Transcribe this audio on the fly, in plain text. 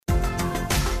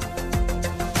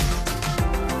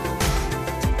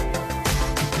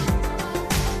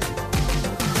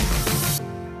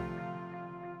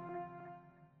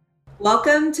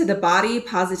Welcome to the Body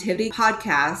Positivity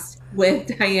Podcast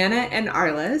with Diana and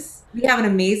Arliss. We have an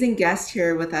amazing guest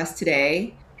here with us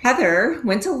today. Heather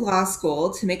went to law school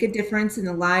to make a difference in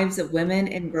the lives of women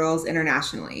and girls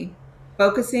internationally,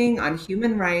 focusing on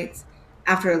human rights.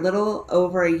 After a little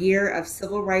over a year of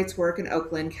civil rights work in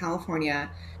Oakland, California,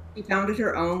 she founded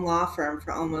her own law firm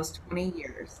for almost 20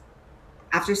 years.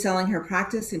 After selling her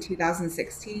practice in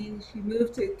 2016, she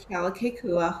moved to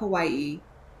Kealakekua, Hawaii,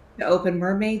 to open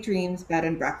Mermaid Dreams Bed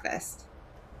and Breakfast.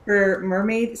 Her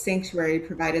mermaid sanctuary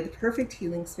provided the perfect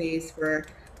healing space where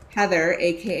Heather,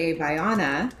 aka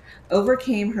Viana,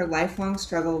 overcame her lifelong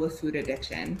struggle with food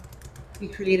addiction. She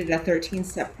created a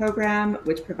 13-step program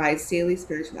which provides daily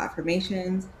spiritual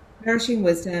affirmations, nourishing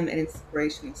wisdom, and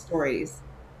inspirational stories.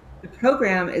 The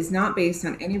program is not based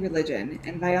on any religion,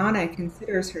 and Viana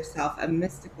considers herself a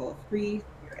mystical, free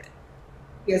spirit.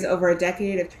 She has over a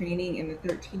decade of training in the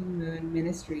 13 Moon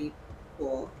Ministry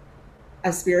School,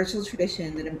 a spiritual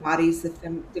tradition that embodies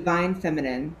the divine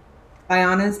feminine.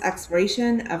 Viana's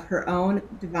exploration of her own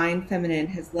divine feminine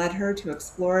has led her to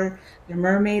explore the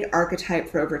mermaid archetype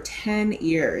for over 10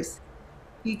 years.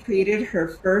 She created her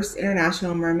first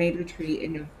international mermaid retreat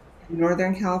in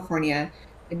Northern California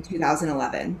in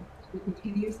 2011. She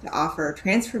continues to offer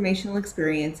transformational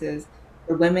experiences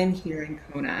for women here in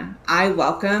Kona. I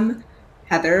welcome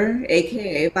Heather,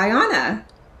 aka Viana.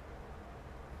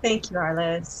 Thank you,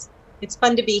 Arliss. It's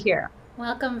fun to be here.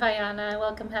 Welcome, Viana.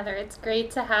 Welcome, Heather. It's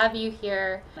great to have you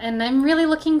here. And I'm really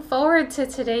looking forward to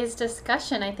today's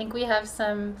discussion. I think we have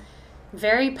some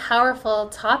very powerful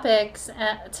topics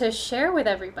to share with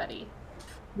everybody.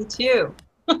 Me too.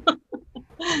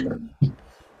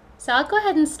 So I'll go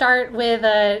ahead and start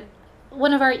with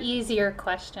one of our easier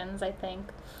questions, I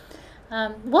think.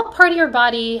 What part of your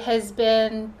body has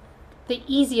been the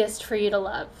easiest for you to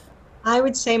love? I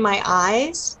would say my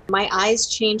eyes. My eyes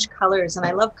change colors, and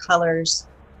I love colors.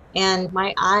 And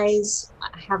my eyes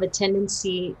have a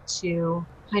tendency to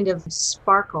kind of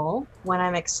sparkle when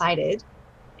I'm excited.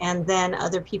 And then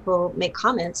other people make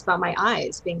comments about my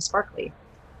eyes being sparkly.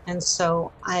 And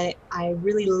so I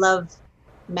really love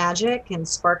magic and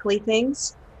sparkly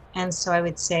things. And so I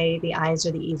would say the eyes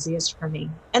are the easiest for me.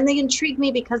 And they intrigue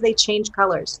me because they change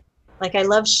colors. Like I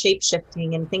love shape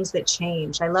shifting and things that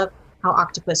change. I love how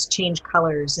octopus change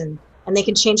colors and they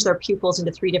can change their pupils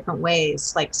into 3 different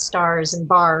ways, like stars and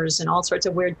bars and all sorts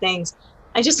of weird things.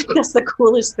 I just think that's the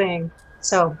coolest thing.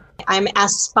 So I'm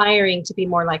aspiring to be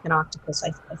more like an octopus, I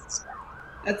suspect.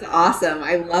 That's awesome.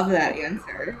 I love that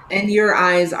answer. And your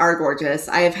eyes are gorgeous.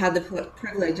 I have had the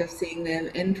privilege of seeing them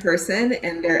in person,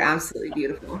 and they're absolutely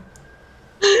beautiful.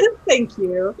 Thank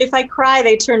you. If I cry,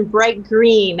 they turn bright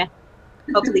green.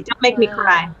 Hopefully, don't make me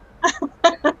cry.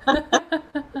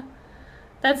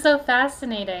 That's so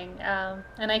fascinating.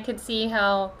 And I could see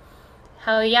how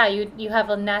yeah, you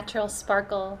have a natural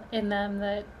sparkle in them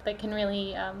that can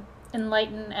really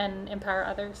enlighten and empower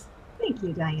others. Thank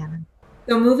you, Diana.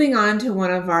 So moving on to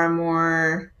one of our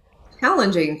more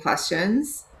challenging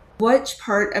questions, which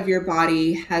part of your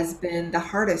body has been the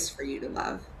hardest for you to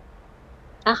love?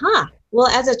 Well,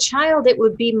 as a child, it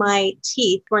would be my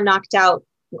teeth were knocked out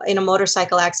in a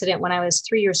motorcycle accident when I was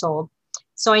 3 years old.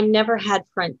 So I never had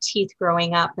front teeth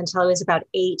growing up until I was about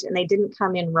 8, and they didn't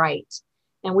come in right.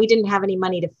 And we didn't have any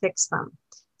money to fix them.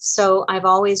 So I've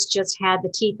always just had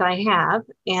the teeth I have,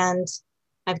 and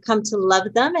I've come to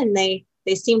love them, and they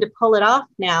seem to pull it off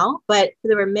now. But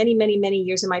there were many, many, many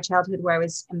years in my childhood where I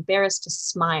was embarrassed to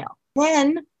smile.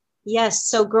 Then, yes,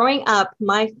 so growing up,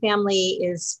 my family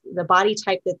is the body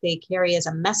type that they carry is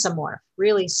a mesomorph,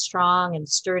 really strong and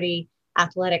sturdy,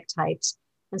 athletic types.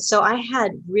 And so I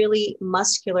had really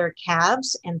muscular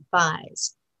calves and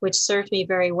thighs, which served me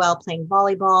very well playing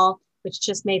volleyball, which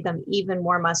just made them even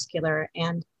more muscular.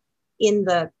 And in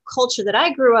the culture that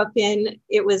I grew up in,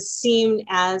 it was seen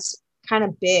as kind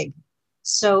of big.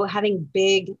 So having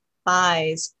big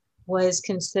thighs was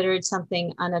considered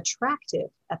something unattractive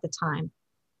at the time.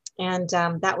 And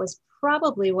that was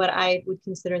probably what I would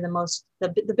consider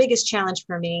the biggest challenge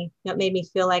for me. It made me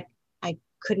feel like I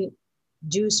couldn't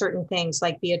do certain things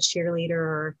like be a cheerleader,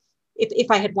 or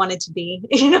if I had wanted to be,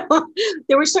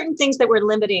 there were certain things that were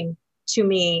limiting to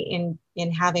me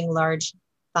in having large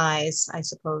thighs, I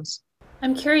suppose.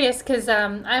 I'm curious because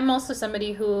I'm also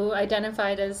somebody who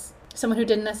identified as someone who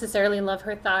didn't necessarily love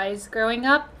her thighs growing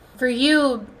up. For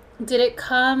you,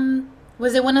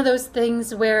 was it one of those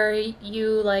things where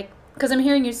you because I'm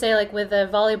hearing you say with the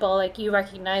volleyball, you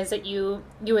recognize that you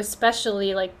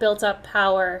especially built up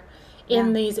power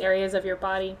in these areas of your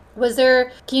body.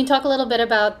 Can you talk a little bit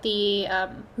about the,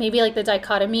 maybe the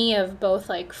dichotomy of both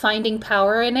finding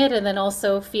power in it and then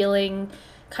also feeling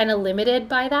kind of limited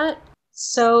by that?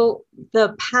 So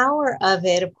the power of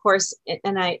it, of course,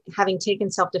 and I, having taken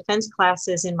self-defense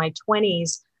classes in my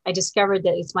 20s, I discovered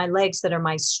that it's my legs that are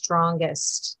my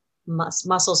strongest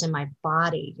muscles in my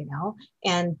body,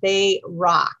 and they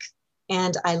rock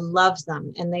and I love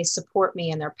them and they support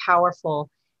me and they're powerful.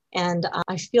 And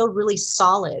I feel really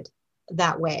solid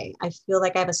that way. I feel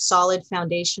like I have a solid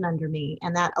foundation under me,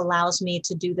 and that allows me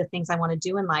to do the things I want to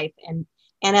do in life. And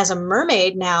as a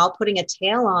mermaid now, putting a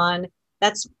tail on,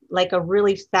 that's like a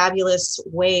really fabulous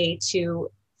way to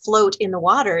float in the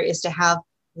water, is to have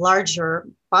larger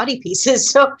body pieces.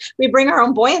 So we bring our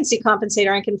own buoyancy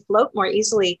compensator and can float more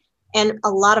easily. And a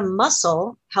lot of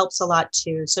muscle helps a lot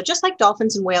too. So just like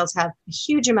dolphins and whales have a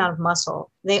huge amount of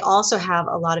muscle, they also have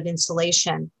a lot of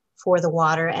insulation for the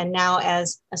water. And now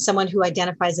as someone who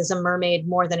identifies as a mermaid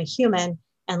more than a human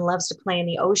and loves to play in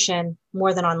the ocean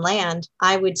more than on land,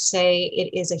 I would say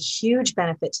it is a huge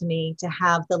benefit to me to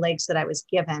have the legs that I was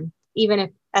given. Even if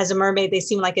as a mermaid, they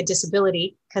seem like a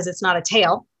disability because it's not a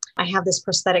tail. I have this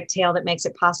prosthetic tail that makes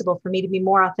it possible for me to be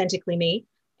more authentically me.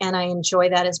 And I enjoy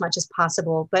that as much as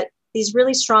possible. But these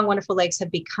really strong, wonderful legs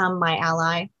have become my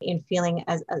ally in feeling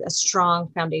a strong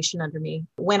foundation under me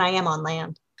when I am on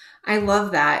land. I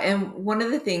love that. And one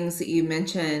of the things that you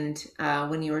mentioned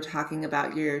when you were talking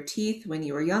about your teeth when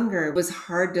you were younger was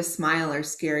hard to smile or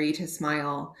scary to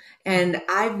smile. And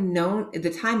I've known, the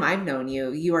time I've known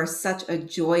you, you are such a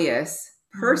joyous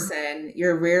person.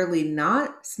 You're rarely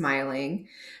not smiling.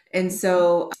 And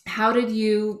so, how did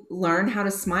you learn how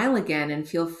to smile again and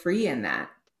feel free in that?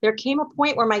 There came a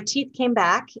point where my teeth came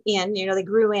back in, they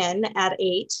grew in at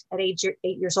age 8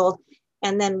 years old.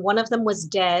 And then one of them was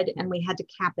dead and we had to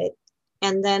cap it.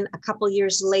 And then a couple of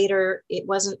years later,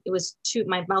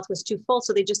 my mouth was too full.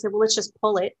 So they just said, well, let's just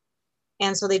pull it.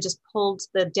 And so they just pulled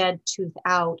the dead tooth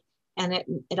out, and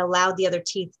it allowed the other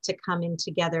teeth to come in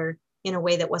together in a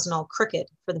way that wasn't all crooked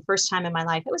for the first time in my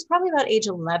life. It was probably about age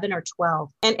 11 or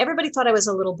 12. And everybody thought I was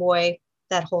a little boy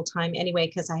that whole time anyway,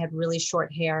 because I had really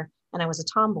short hair and I was a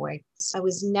tomboy.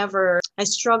 I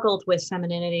struggled with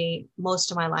femininity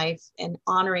most of my life and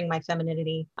honoring my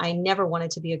femininity. I never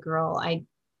wanted to be a girl. I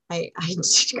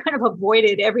just kind of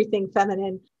avoided everything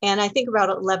feminine. And I think about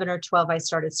 11 or 12, I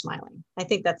started smiling. I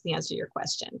think that's the answer to your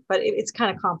question, but it's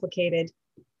kind of complicated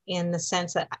in the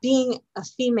sense that being a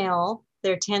female,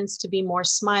 there tends to be more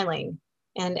smiling.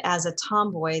 And as a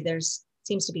tomboy,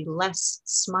 seems to be less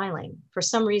smiling. For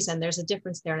some reason, there's a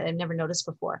difference there that I've never noticed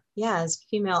before. Yeah, as a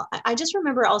female, I just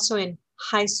remember also in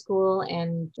high school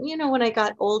and, when I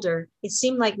got older, it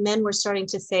seemed like men were starting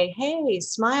to say, hey,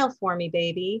 smile for me,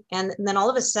 baby. And then all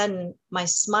of a sudden, my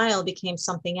smile became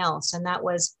something else. And that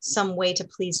was some way to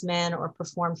please men or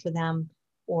perform for them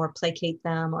or placate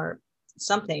them or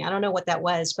something. I don't know what that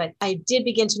was, but I did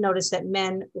begin to notice that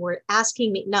men were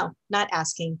asking me, no, not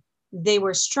asking, they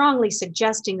were strongly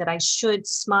suggesting that I should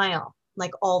smile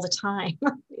like all the time.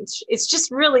 It's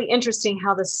just really interesting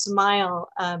how the smile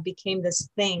became this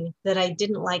thing that I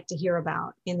didn't like to hear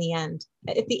about at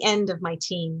the end of my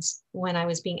teens, when I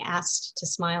was being asked to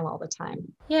smile all the time.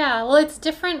 Yeah, well, it's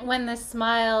different when the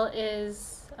smile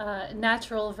is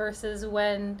natural versus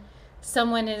when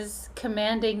someone is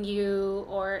commanding you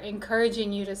or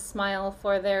encouraging you to smile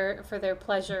for their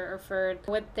pleasure or for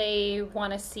what they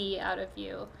want to see out of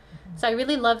you. So I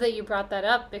really love that you brought that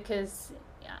up because,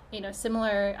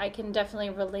 similar, I can definitely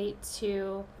relate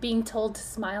to being told to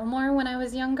smile more when I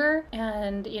was younger,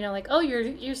 and like, oh,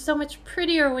 you're so much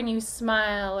prettier when you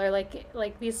smile, or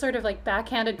like these sort of like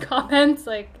backhanded comments,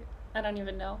 like I don't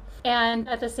even know. And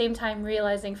at the same time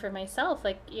realizing for myself,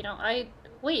 like,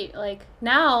 like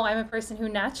now I'm a person who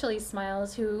naturally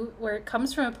smiles, where it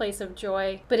comes from a place of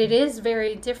joy, but it is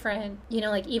very different,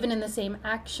 like even in the same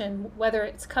action, whether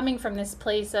it's coming from this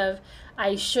place of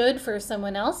I should for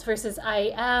someone else versus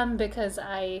I am because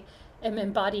I am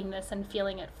embodying this and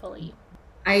feeling it fully.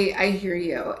 I hear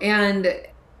you. And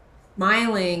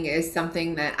smiling is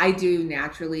something that I do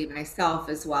naturally myself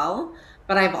as well.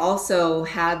 But I've also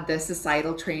had the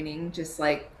societal training, just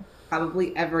like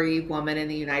probably every woman in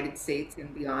the United States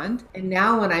and beyond. And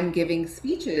now when I'm giving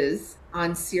speeches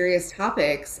on serious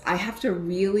topics, I have to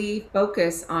really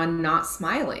focus on not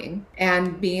smiling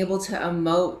and being able to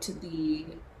emote the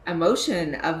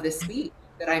emotion of the speech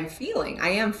that I'm feeling. I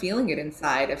am feeling it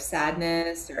inside of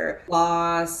sadness or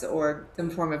loss or some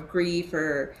form of grief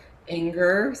or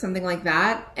anger, something like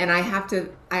that. And I have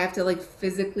to like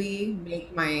physically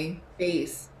make my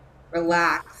face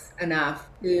relax enough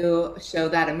to show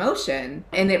that emotion.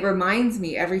 And it reminds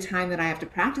me every time that I have to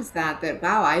practice that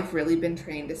wow, I've really been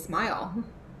trained to smile.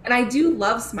 And I do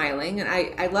love smiling and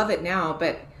I love it now,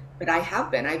 but but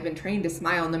I've been trained to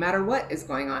smile no matter what is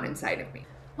going on inside of me.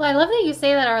 Well, I love that you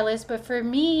say that, Arliss, but for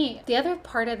me, the other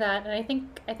part of that, and I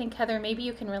think Heather, maybe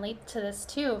you can relate to this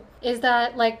too, is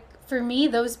that like for me,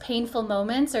 those painful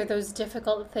moments or those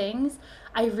difficult things,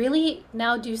 I really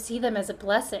now do see them as a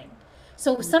blessing.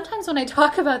 So sometimes when I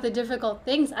talk about the difficult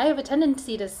things, I have a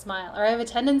tendency to smile or I have a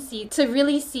tendency to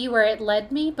really see where it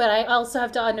led me, but I also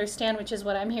have to understand, which is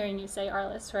what I'm hearing you say,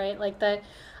 Arliss, right? Like that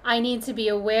I need to be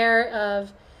aware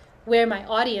of where my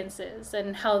audience is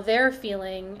and how they're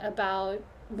feeling about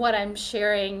what I'm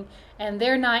sharing, and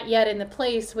they're not yet in the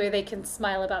place where they can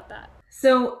smile about that.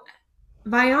 So,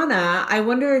 Viana, I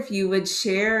wonder if you would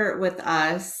share with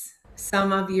us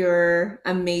some of your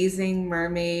amazing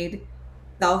mermaid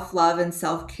self love and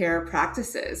self care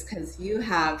practices because you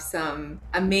have some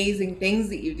amazing things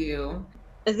that you do.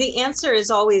 The answer is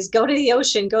always go to the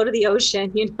ocean, go to the ocean.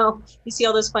 You know, you see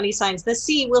all those funny signs, the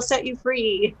sea will set you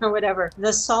free or whatever.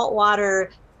 The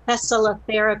saltwater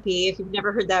thessalotherapy, if you've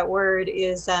never heard that word,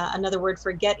 is another word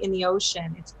for get in the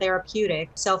ocean. It's therapeutic.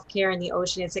 Self-care in the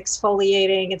ocean. It's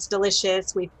exfoliating. It's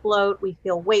delicious. We float. We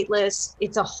feel weightless.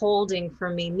 It's a holding for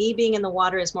me. Me being in the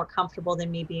water is more comfortable than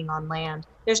me being on land.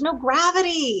 There's no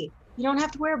gravity. You don't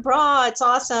have to wear a bra. It's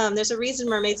awesome. There's a reason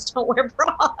mermaids don't wear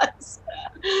bras.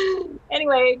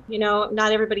 Anyway, you know,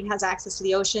 not everybody has access to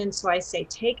the ocean. So I say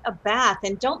take a bath,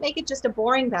 and don't make it just a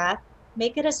boring bath.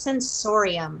 Make it a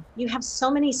sensorium. You have so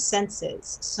many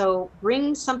senses. So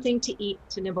bring something to eat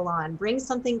to nibble on. Bring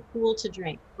something cool to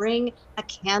drink. Bring a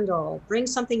candle. Bring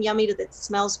something yummy that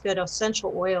smells good,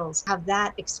 essential oils. Have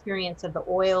that experience of the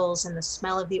oils and the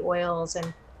smell of the oils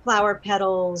and flower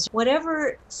petals,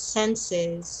 whatever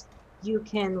senses you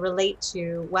can relate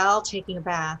to while taking a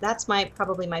bath. That's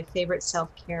probably my favorite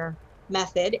self-care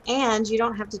method. And you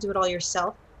don't have to do it all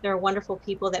yourself. There are wonderful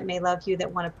people that may love you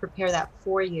that want to prepare that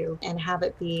for you and have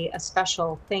it be a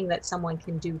special thing that someone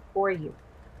can do for you.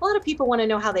 A lot of people want to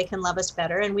know how they can love us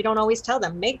better, and we don't always tell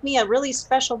them, make me a really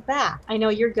special bath. I know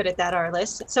you're good at that,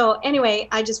 Arliss. So anyway,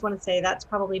 I just want to say that's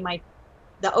probably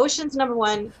the ocean's number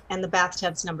one and the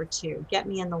bathtub's number two. Get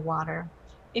me in the water.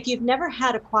 If you've never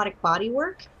had aquatic body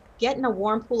work, get in a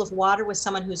warm pool of water with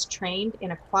someone who's trained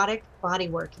in aquatic body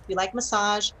work. If you like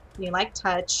massage, and you like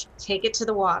touch, take it to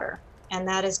the water. And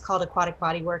that is called aquatic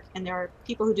body work. And there are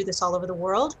people who do this all over the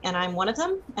world, and I'm one of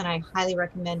them, and I highly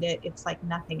recommend it. It's like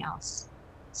nothing else.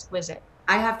 Exquisite.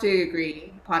 I have to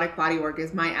agree. Aquatic body work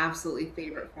is my absolutely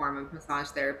favorite form of massage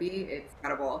therapy. It's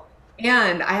incredible.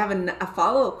 And I have a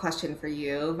follow-up question for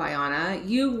you, Viana.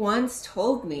 You once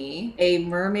told me a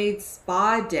mermaid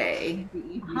spa day that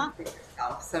you do for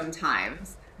yourself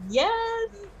sometimes. Yes.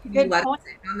 Can you Good let point. us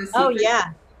in on the Oh, secret?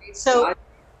 yeah. So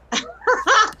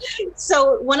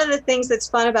so one of the things that's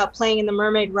fun about playing in the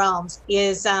mermaid realms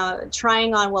is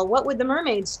trying on, well, what would the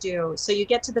mermaids do? So you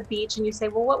get to the beach and you say,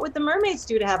 well, what would the mermaids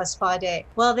do to have a spa day?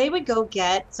 Well, they would go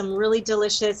get some really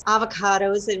delicious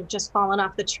avocados that have just fallen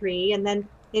off the tree, and then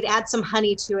they'd add some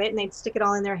honey to it, and they'd stick it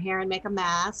all in their hair and make a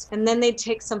mask. And then they'd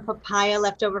take some papaya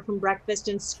left over from breakfast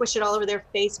and squish it all over their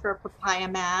face for a papaya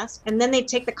mask. And then they'd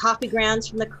take the coffee grounds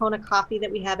from the Kona coffee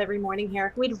that we have every morning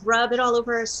here. We'd rub it all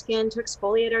over our skin to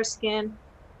exfoliate our skin.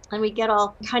 And we'd get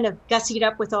all kind of gussied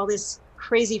up with all this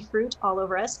crazy fruit all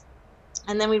over us.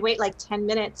 And then we'd wait like 10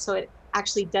 minutes so it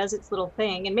actually does its little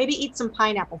thing. And maybe eat some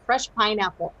pineapple, fresh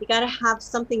pineapple. You got to have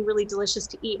something really delicious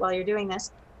to eat while you're doing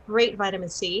this. Great vitamin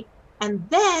C. And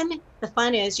then the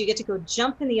fun is you get to go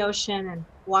jump in the ocean and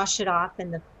wash it off,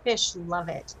 and the fish love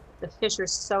it. The fish are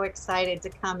so excited to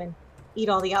come and eat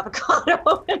all the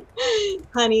avocado and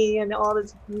honey and all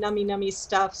this nummy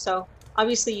stuff. So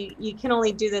obviously you can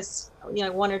only do this, you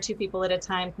know, one or two people at a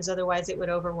time, because otherwise it would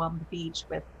overwhelm the beach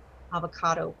with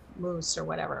avocado mousse or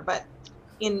whatever. But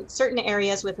in certain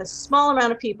areas with a small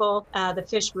amount of people, the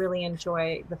fish really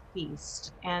enjoy the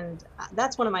feast. And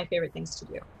that's one of my favorite things to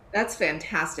do. That's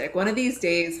fantastic. One of these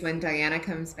days when Diana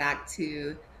comes back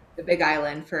to the Big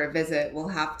Island for a visit, we'll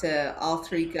have to all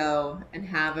three go and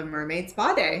have a mermaid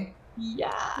spa day.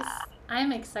 Yeah.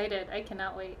 I'm excited. I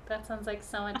cannot wait. That sounds like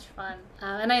so much fun.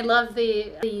 And I love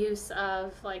the use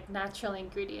of like natural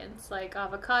ingredients like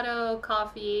avocado,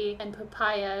 coffee, and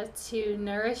papaya to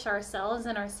nourish ourselves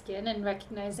and our skin, and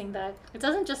recognizing that it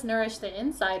doesn't just nourish the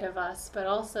inside of us, but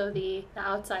also the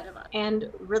outside of us.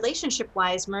 And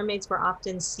relationship-wise, mermaids were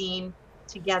often seen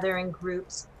together in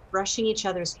groups, brushing each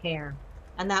other's hair.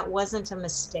 And that wasn't a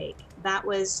mistake. That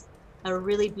was a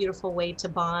really beautiful way to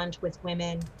bond with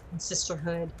women and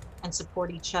sisterhood and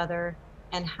support each other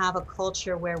and have a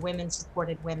culture where women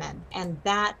supported women. And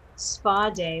that spa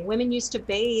day, women used to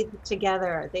bathe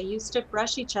together. They used to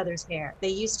brush each other's hair. They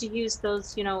used to use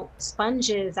those, you know,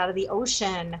 sponges out of the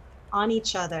ocean on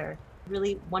each other,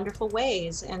 really wonderful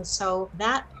ways. And so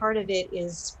that part of it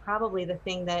is probably the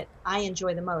thing that I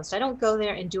enjoy the most. I don't go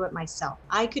there and do it myself.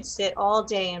 I could sit all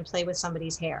day and play with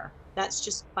somebody's hair. That's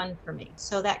just fun for me.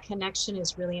 So that connection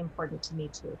is really important to me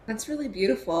too. That's really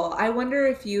beautiful. I wonder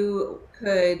if you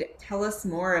could tell us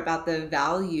more about the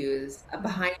values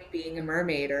behind being a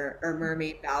mermaid, or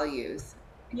mermaid values.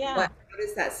 Yeah. How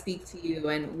does that speak to you,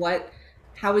 and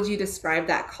how would you describe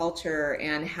that culture,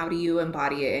 and how do you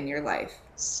embody it in your life?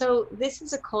 So this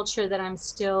is a culture that I'm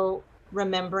still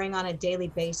remembering on a daily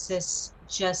basis,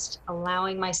 just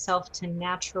allowing myself to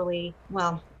naturally,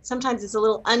 well, sometimes it's a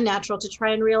little unnatural to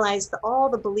try and realize all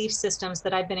the belief systems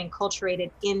that I've been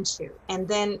enculturated into, and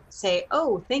then say,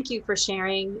 oh, thank you for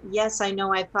sharing. Yes, I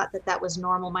know I thought that that was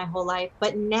normal my whole life,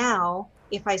 but now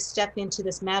if I step into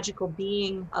this magical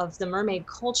being of the mermaid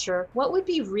culture, what would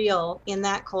be real in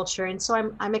that culture? And so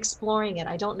I'm exploring it.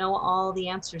 I don't know all the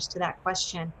answers to that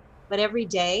question. But every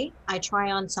day I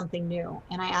try on something new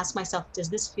and I ask myself, does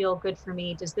this feel good for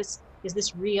me? Is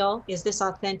this real? Is this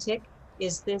authentic?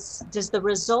 Does the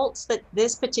results that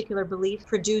this particular belief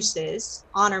produces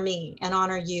honor me and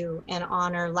honor you and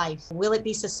honor life? Will it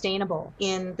be sustainable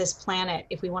in this planet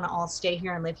if we want to all stay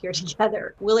here and live here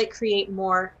together? Will it create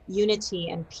more unity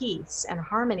and peace and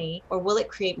harmony, or will it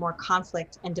create more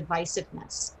conflict and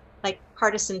divisiveness, like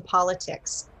partisan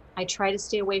politics? I try to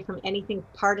stay away from anything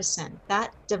partisan.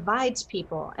 That divides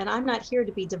people. And I'm not here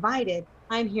to be divided.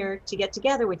 I'm here to get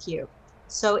together with you.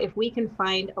 So if we can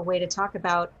find a way to talk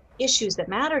about issues that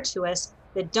matter to us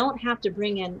that don't have to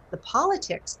bring in the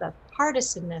politics, the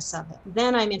partisanness of it,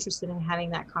 then I'm interested in having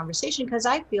that conversation because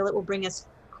I feel it will bring us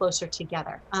closer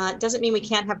together. It doesn't mean we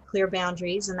can't have clear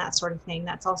boundaries and that sort of thing.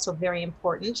 That's also very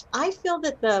important. I feel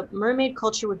that the mermaid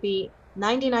culture would be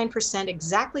 99%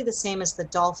 exactly the same as the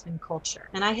dolphin culture.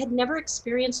 And I had never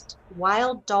experienced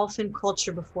wild dolphin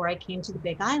culture before I came to the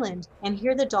Big Island. And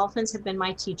here the dolphins have been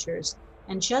my teachers.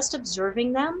 And just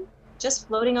observing them, just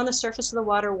floating on the surface of the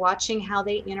water, watching how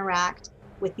they interact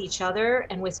with each other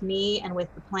and with me and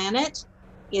with the planet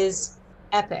is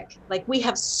epic. Like, we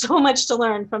have so much to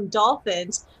learn from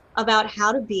dolphins about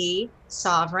how to be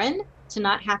sovereign, to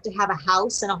not have to have a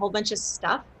house and a whole bunch of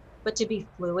stuff, but to be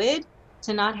fluid,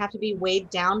 to not have to be weighed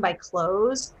down by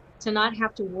clothes, to not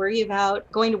have to worry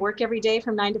about going to work every day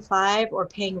from 9 to 5 or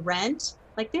paying rent.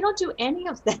 Like, they don't do any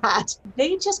of that.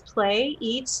 They just play,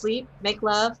 eat, sleep, make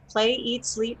love, play, eat,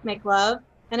 sleep, make love.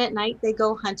 And at night they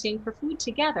go hunting for food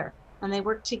together and they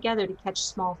work together to catch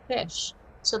small fish.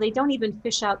 So they don't even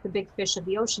fish out the big fish of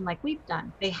the ocean like we've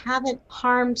done. They haven't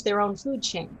harmed their own food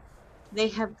chain. They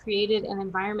have created an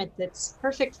environment that's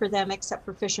perfect for them, except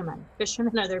for fishermen.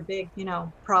 Fishermen are their big,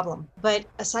 problem. But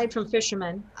aside from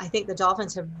fishermen, I think the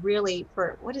dolphins have really,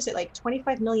 for what is it, like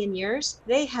 25 million years,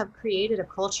 they have created a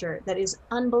culture that is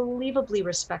unbelievably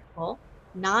respectful,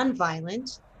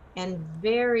 nonviolent, and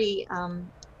very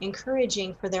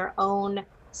encouraging for their own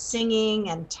singing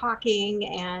and talking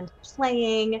and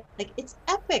playing. Like, it's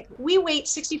epic. We wait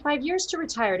 65 years to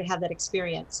retire to have that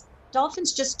experience.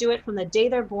 Dolphins just do it from the day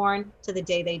they're born to the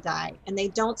day they die. And they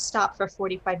don't stop for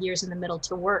 45 years in the middle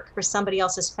to work for somebody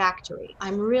else's factory.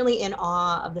 I'm really in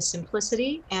awe of the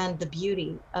simplicity and the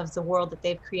beauty of the world that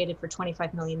they've created for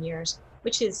 25 million years,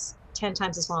 which is 10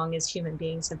 times as long as human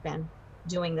beings have been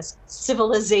doing this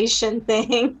civilization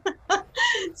thing.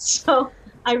 So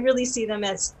I really see them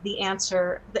as the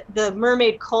answer, the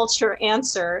mermaid culture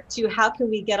answer to how can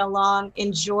we get along,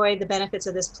 enjoy the benefits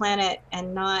of this planet,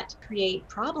 and not create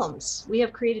problems. We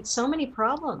have created so many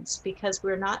problems because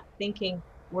we're not thinking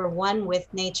we're one with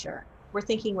nature. We're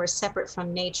thinking we're separate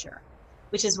from nature,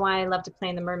 which is why I love to play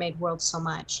in the mermaid world so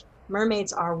much.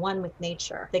 Mermaids are one with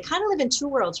nature. They kind of live in two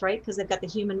worlds, right? Because they've got the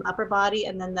human upper body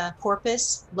and then the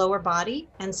porpoise lower body.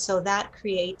 And so that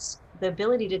creates the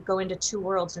ability to go into two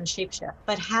worlds and shapeshift.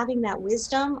 But having that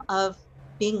wisdom of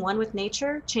being one with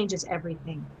nature changes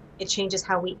everything. It changes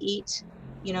how we eat.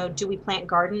 Do we plant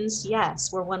gardens?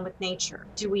 Yes, we're one with nature.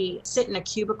 Do we sit in a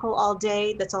cubicle all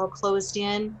day that's all closed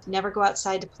in, never go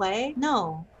outside to play?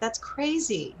 No, that's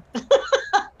crazy.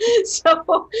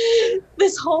 So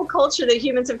this whole culture that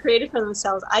humans have created for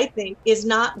themselves, I think, is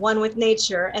not one with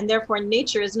nature, and therefore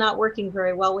nature is not working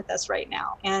very well with us right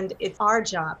now. And it's our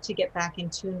job to get back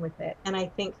in tune with it. And I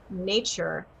think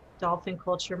nature, dolphin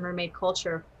culture, mermaid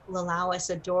culture, will allow us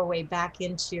a doorway back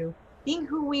into being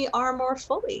who we are more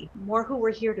fully, more who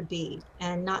we're here to be,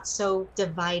 and not so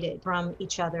divided from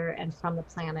each other and from the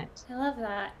planet. I love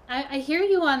that. I hear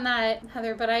you on that,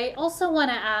 Heather, but I also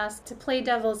want to ask, to play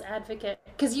devil's advocate,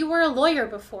 because you were a lawyer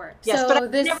before. Yes, so but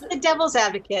I'm never the devil's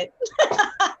advocate.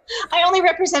 I only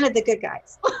represented the good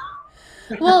guys.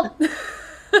 Well,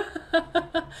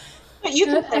 You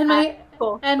can say And that. my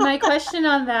Cool. and my question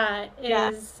on that Yeah.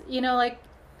 is, like,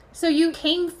 so you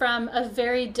came from a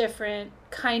very different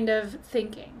kind of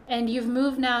thinking, and you've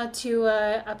moved now to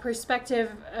a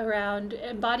perspective around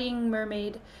embodying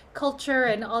mermaid culture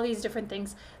and all these different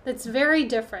things that's very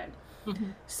different.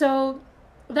 Mhm. So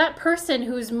that person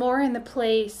who's more in the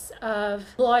place of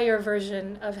lawyer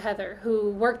version of Heather, who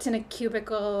worked in a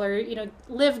cubicle or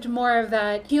lived more of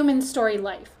that human story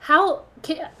life, how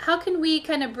can we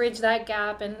kind of bridge that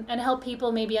gap and help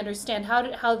people maybe understand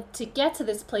how to get to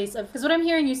this place of, because what I'm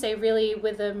hearing you say really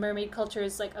with the mermaid culture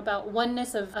is like about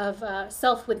oneness of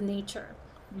self with nature,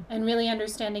 and really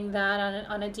understanding that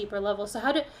on a deeper level. So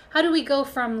how do we go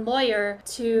from lawyer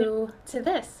to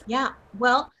this? Yeah.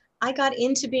 Well, I got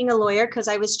into being a lawyer because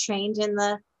I was trained in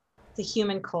the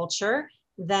human culture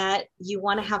that you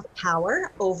want to have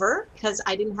power over, because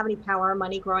I didn't have any power or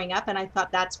money growing up. And I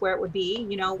thought that's where it would be.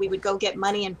 We would go get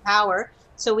money and power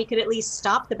so we could at least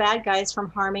stop the bad guys from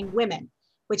harming women,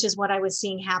 which is what I was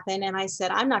seeing happen. And I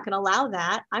said, I'm not going to allow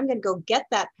that. I'm going to go get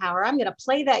that power. I'm going to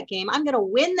play that game. I'm going to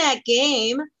win that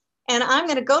game. And I'm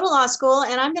going to go to law school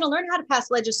and I'm going to learn how to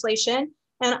pass legislation.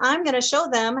 And I'm going to show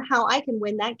them how I can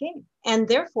win that game. And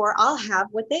therefore, I'll have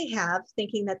what they have,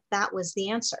 thinking that that was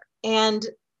the answer. And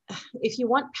if you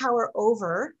want power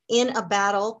over in a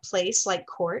battle place like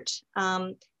court,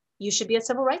 you should be a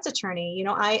civil rights attorney.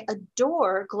 I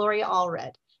adore Gloria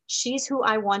Allred. She's who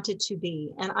I wanted to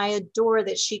be. And I adore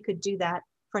that she could do that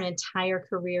for an entire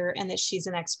career and that she's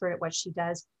an expert at what she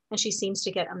does. And she seems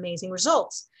to get amazing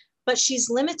results. But she's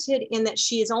limited in that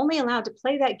she is only allowed to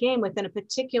play that game within a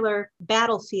particular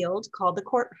battlefield called the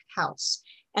courthouse.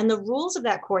 And the rules of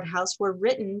that courthouse were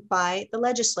written by the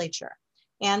legislature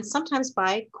and sometimes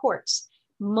by courts,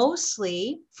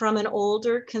 mostly from an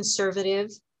older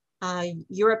conservative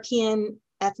European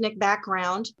ethnic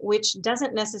background, which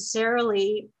doesn't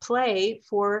necessarily play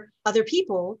for other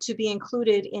people to be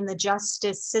included in the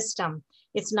justice system.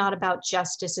 It's not about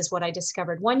justice, is what I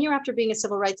discovered. 1 year after being a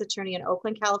civil rights attorney in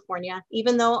Oakland, California,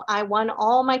 even though I won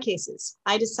all my cases,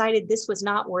 I decided this was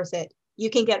not worth it. You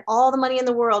can get all the money in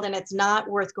the world and it's not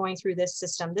worth going through this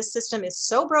system. This system is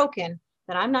so broken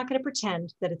that I'm not going to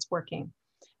pretend that it's working.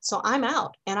 So I'm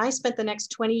out. And I spent the next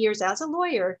 20 years as a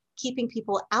lawyer keeping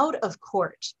people out of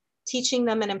court, teaching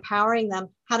them and empowering them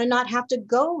how to not have to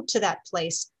go to that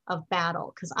place of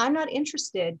battle, because I'm not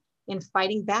interested in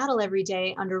fighting battle every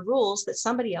day under rules that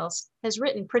somebody else has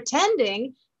written,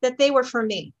 pretending that they were for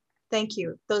me. Thank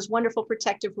you. Those wonderful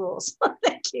protective rules.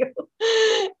 Thank you.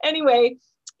 Anyway,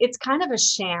 it's kind of a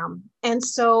sham. And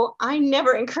so I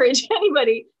never encourage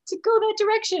anybody to go that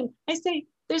direction. I say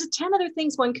there's 10 other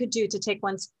things one could do to take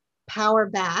one's power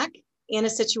back in a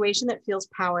situation that feels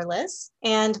powerless.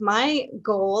 And my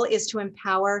goal is to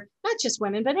empower not just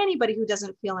women, but anybody who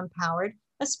doesn't feel empowered,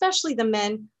 especially the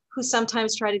men who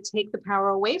sometimes try to take the power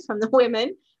away from the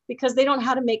women because they don't know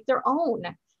how to make their own.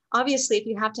 Obviously, if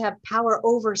you have to have power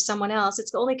over someone else,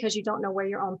 it's only because you don't know where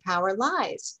your own power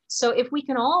lies. So if we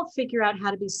can all figure out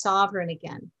how to be sovereign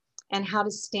again and how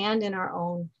to stand in our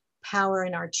own power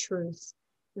and our truth,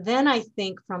 then I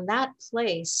think from that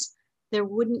place, there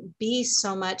wouldn't be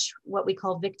so much what we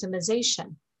call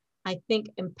victimization. I think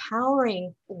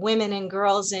empowering women and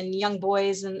girls and young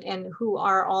boys and who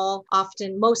are all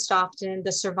most often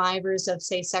the survivors of,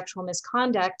 say, sexual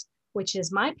misconduct, which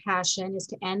is my passion, is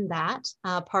to end that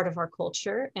part of our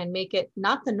culture and make it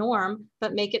not the norm,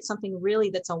 but make it something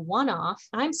really that's a one-off.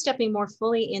 I'm stepping more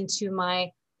fully into my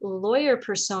lawyer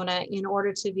persona in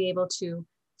order to be able to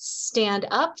stand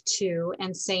up to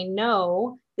and say,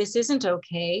 no, this isn't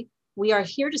okay. We are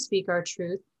here to speak our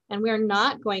truth. And we are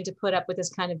not going to put up with this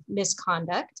kind of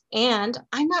misconduct. And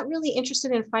I'm not really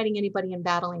interested in fighting anybody in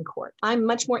battle in court. I'm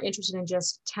much more interested in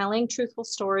just telling truthful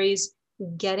stories,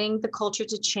 getting the culture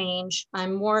to change.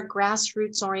 I'm more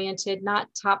grassroots oriented, not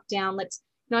top down.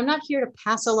 I'm not here to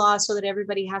pass a law so that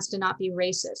everybody has to not be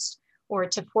racist or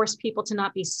to force people to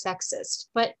not be sexist,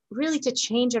 but really to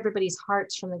change everybody's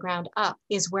hearts from the ground up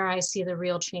is where I see the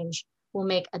real change will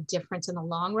make a difference in the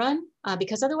long run,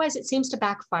 because otherwise it seems to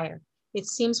backfire. It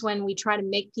seems when we try to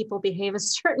make people behave a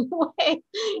certain way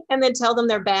and then tell them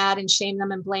they're bad and shame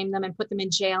them and blame them and put them in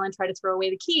jail and try to throw away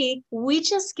the key, we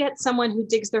just get someone who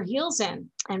digs their heels in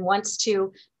and wants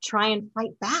to try and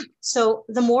fight back. So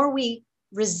the more we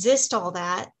resist all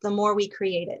that, the more we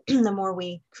create it, the more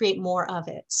we create more of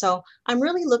it. So I'm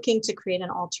really looking to create an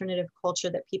alternative culture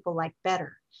that people like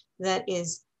better, that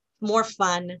is more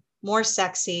fun, more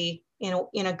sexy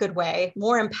in a good way,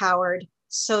 more empowered,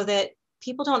 so that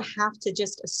people don't have to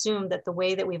just assume that the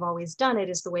way that we've always done it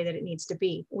is the way that it needs to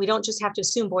be. We don't just have to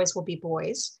assume boys will be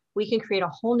boys. We can create a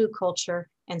whole new culture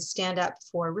and stand up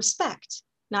for respect,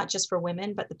 not just for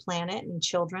women, but the planet and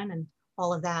children and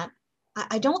all of that.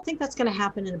 I don't think that's going to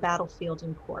happen in a battlefield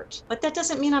in court, but that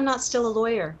doesn't mean I'm not still a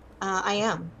lawyer. I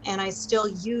am, and I still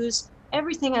use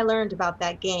everything I learned about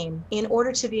that game in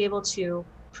order to be able to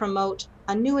promote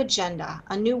a new agenda,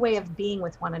 a new way of being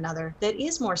with one another that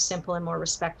is more simple and more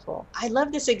respectful. I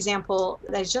love this example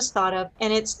that I just thought of,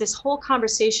 and it's this whole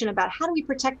conversation about how do we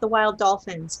protect the wild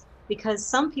dolphins? Because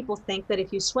some people think that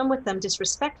if you swim with them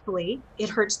disrespectfully, it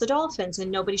hurts the dolphins and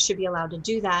nobody should be allowed to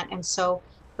do that. And so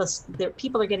the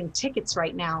people are getting tickets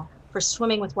right now for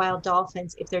swimming with wild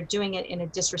dolphins if they're doing it in a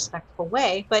disrespectful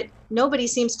way. But nobody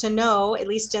seems to know, at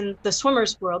least in the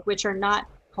swimmers world, which are not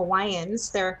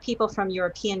Hawaiians. They're people from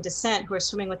European descent who are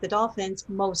swimming with the dolphins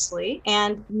mostly.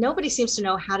 And nobody seems to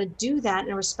know how to do that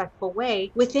in a respectful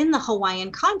way within the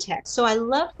Hawaiian context. So I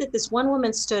love that this one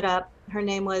woman stood up. Her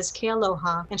name was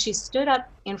Kealoha, and she stood up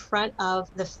in front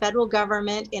of the federal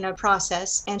government in a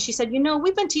process. And she said,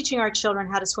 we've been teaching our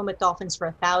children how to swim with dolphins for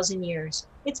 1,000 years.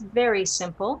 It's very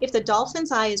simple. If the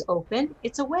dolphin's eye is open,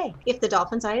 it's awake. If the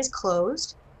dolphin's eye is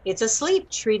closed, it's asleep.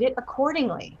 Treat it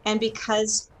accordingly. And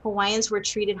because Hawaiians were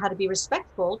treated how to be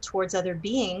respectful towards other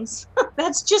beings,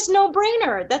 that's just no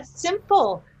brainer. That's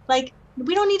simple. Like,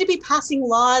 we don't need to be passing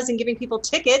laws and giving people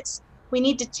tickets. We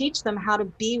need to teach them how to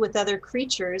be with other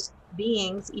creatures,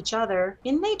 beings, each other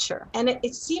in nature. And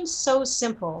it seems so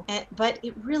simple, but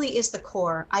it really is the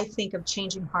core, I think, of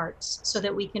changing hearts so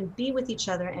that we can be with each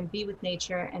other and be with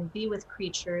nature and be with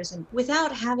creatures and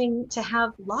without having to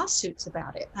have lawsuits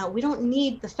about it. We don't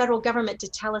need the federal government to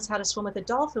tell us how to swim with a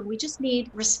dolphin. We just need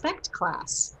respect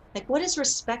class. Like, what does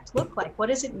respect look like? What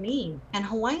does it mean? And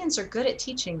Hawaiians are good at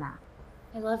teaching that.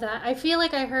 I love that. I feel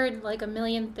like I heard like a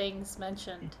million things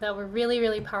mentioned that were really,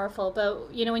 really powerful. But,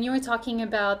 when you were talking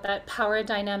about that power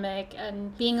dynamic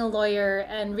and being a lawyer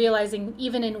and realizing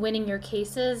even in winning your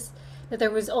cases, that there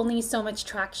was only so much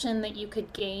traction that you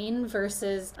could gain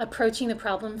versus approaching the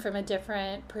problem from a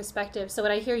different perspective. So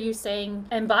what I hear you saying,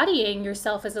 embodying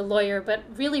yourself as a lawyer, but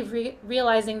really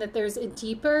realizing that there's a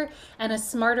deeper and a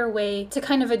smarter way to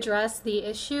kind of address the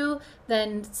issue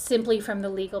than simply from the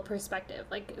legal perspective.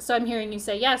 So I'm hearing you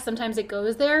say, yes, sometimes it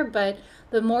goes there, but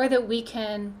the more that we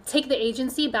can take the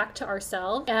agency back to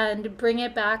ourselves and bring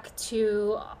it back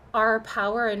to our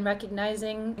power and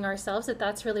recognizing ourselves,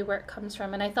 that's really where it comes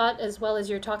from. And I thought, as well as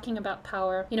you're talking about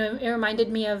power, it reminded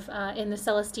me of in the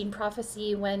Celestine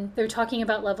prophecy when they're talking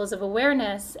about levels of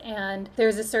awareness, and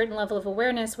there's a certain level of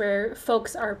awareness where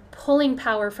folks are pulling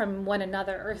power from one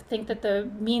another or think that the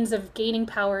means of gaining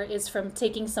power is from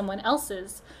taking someone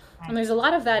else's. And there's a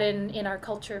lot of that in our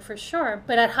culture for sure.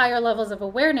 But at higher levels of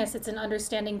awareness, it's an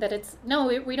understanding that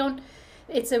we don't.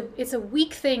 It's a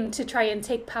weak thing to try and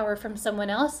take power from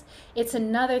someone else. It's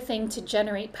another thing to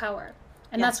generate power.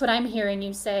 And Yes. that's what I'm hearing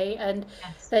you say. And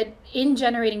Yes. that in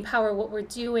generating power, what we're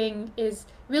doing is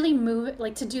really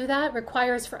to do that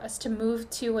requires for us to move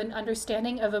to an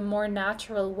understanding of a more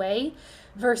natural way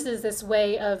versus this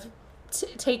way of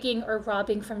taking or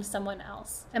robbing from someone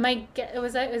else.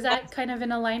 Is that kind of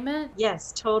in alignment?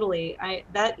 Yes, totally.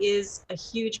 That is a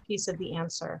huge piece of the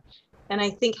answer. And I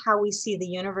think how we see the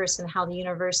universe and how the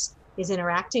universe is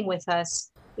interacting with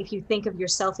us, if you think of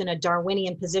yourself in a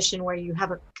Darwinian position where you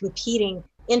have a competing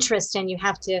interest and you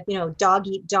have to, dog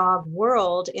eat dog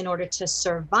world in order to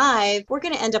survive, we're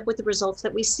going to end up with the results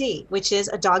that we see, which is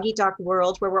a dog eat dog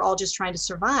world where we're all just trying to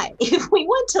survive. If we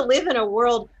want to live in a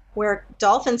world where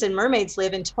dolphins and mermaids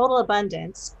live in total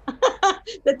abundance,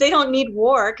 that they don't need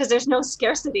war because there's no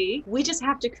scarcity, we just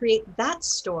have to create that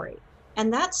story.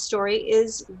 And that story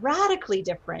is radically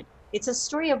different. It's a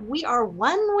story of we are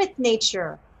one with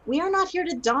nature. We are not here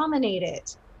to dominate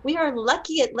it. We are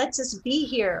lucky it lets us be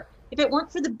here. If it weren't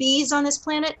for the bees on this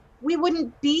planet, we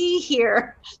wouldn't be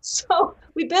here. So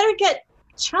we better get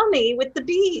chummy with the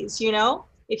bees,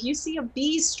 If you see a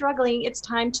bee struggling, it's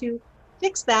time to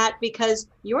fix that because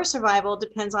your survival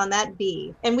depends on that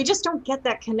bee. And we just don't get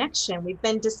that connection. We've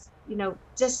been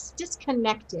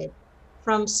disconnected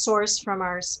from source, from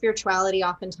our spirituality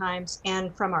oftentimes,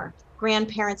 and from our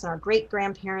grandparents and our great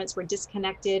grandparents. We're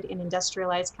disconnected in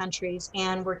industrialized countries,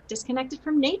 and we're disconnected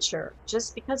from nature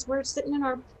just because we're sitting in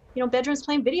our bedrooms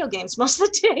playing video games most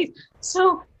of the day.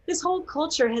 So this whole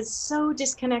culture has so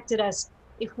disconnected us.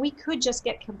 If we could just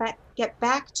get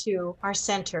back to our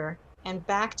center and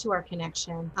back to our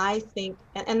connection, I think,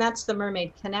 and that's the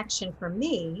mermaid connection for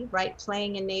me, right?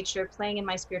 Playing in nature, playing in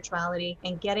my spirituality,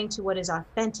 and getting to what is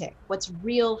authentic, what's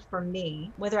real for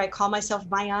me, whether I call myself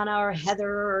Bayana or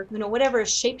Heather or, whatever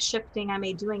shape shifting I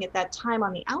may doing at that time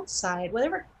on the outside,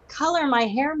 whatever color my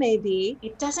hair may be,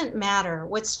 it doesn't matter.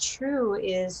 What's true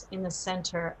is in the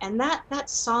center. And that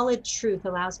solid truth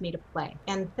allows me to play.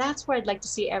 And that's where I'd like to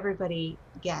see everybody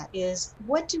get is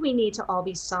what do we need to all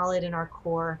be solid in our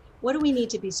core? What do we need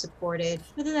to be supported?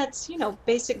 Whether that's,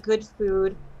 basic good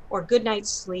food or good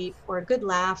night's sleep or a good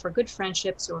laugh or good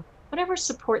friendships or whatever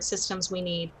support systems we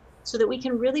need so that we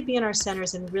can really be in our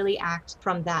centers and really act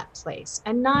from that place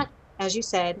and not, as you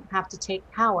said, have to take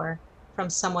power from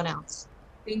someone else.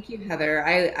 Thank you, Heather.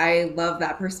 I love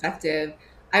that perspective.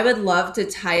 I would love to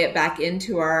tie it back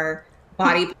into our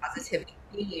body positivity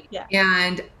theme. Yeah.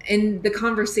 And in the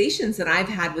conversations that I've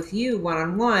had with you one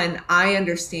on one, I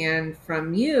understand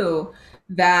from you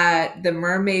that the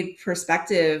mermaid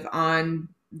perspective on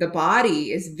the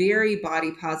body is very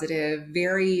body positive,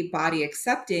 very body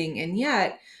accepting. And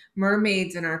yet,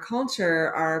 mermaids in our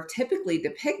culture are typically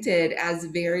depicted as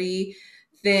very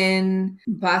thin,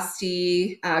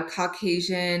 busty,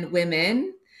 Caucasian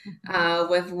women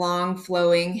with long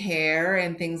flowing hair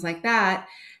and things like that.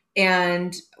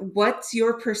 And what's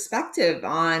your perspective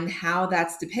on how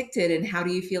that's depicted, and how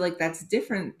do you feel like that's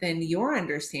different than your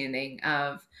understanding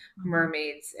of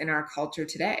mermaids in our culture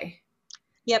today?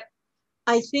 Yep.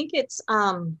 I think it's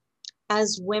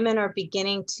as women are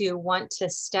beginning to want to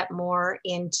step more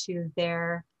into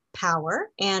their power,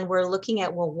 and we're looking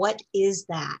at, well, what is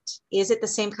that? Is it the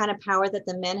same kind of power that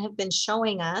the men have been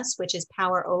showing us, which is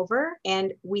power over?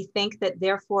 And we think that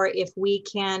therefore, if we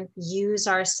can use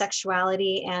our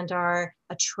sexuality and our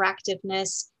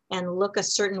attractiveness and look a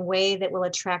certain way that will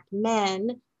attract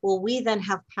men, will we then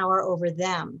have power over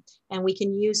them? And we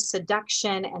can use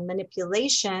seduction and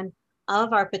manipulation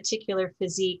of our particular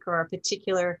physique or our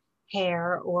particular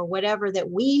hair or whatever that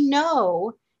we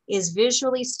know is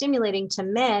visually stimulating to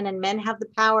men, and men have the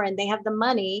power and they have the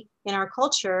money in our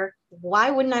culture.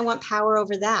 Why wouldn't I want power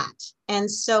over that?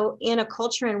 And so in a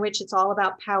culture in which it's all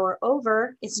about power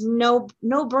over, it's no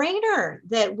brainer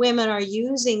that women are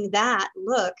using that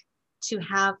look to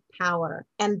have power.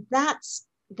 And that's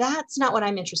not what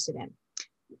I'm interested in.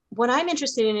 What I'm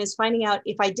interested in is finding out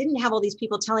if I didn't have all these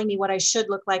people telling me what I should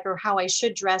look like or how I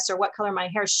should dress or what color my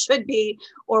hair should be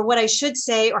or what I should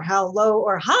say or how low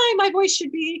or high my voice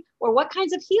should be or what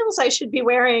kinds of heels I should be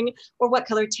wearing or what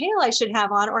color tail I should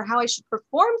have on or how I should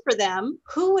perform for them,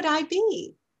 who would I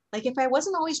be? Like if I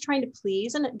wasn't always trying to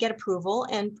please and get approval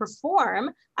and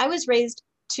perform, I was raised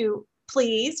to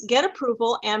please, get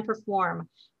approval, and perform.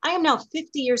 I am now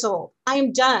 50 years old. I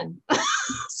am done.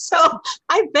 So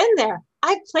I've been there.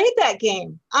 I played that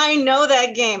game. I know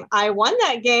that game. I won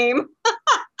that game.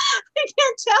 I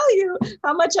can't tell you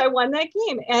how much I won that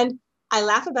game. And I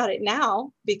laugh about it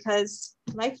now because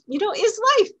life, is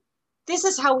life. This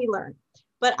is how we learn.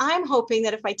 But I'm hoping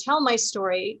that if I tell my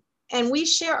story and we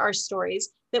share our stories,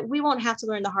 that we won't have to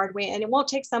learn the hard way and it won't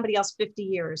take somebody else 50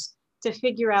 years to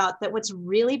figure out that what's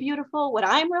really beautiful, what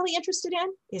I'm really interested in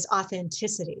is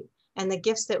authenticity and the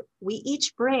gifts that we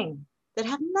each bring that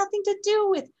have nothing to do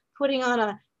with putting on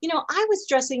I was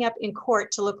dressing up in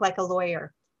court to look like a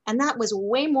lawyer. And that was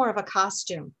way more of a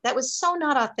costume. That was so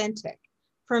not authentic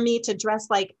for me to dress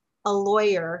like a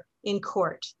lawyer in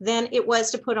court than it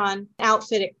was to put on an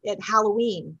outfit at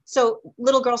Halloween. So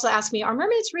little girls will ask me, are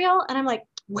mermaids real? And I'm like,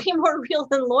 way more real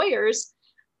than lawyers,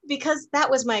 because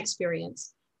that was my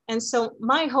experience. And so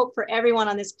my hope for everyone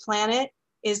on this planet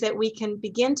is that we can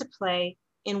begin to play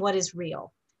in what is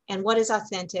real and what is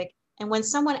authentic. And when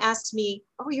someone asks me,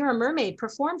 oh, you're a mermaid,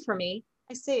 perform for me,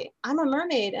 I say, I'm a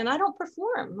mermaid and I don't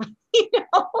perform.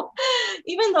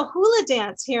 Even the hula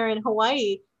dance here in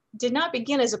Hawaii did not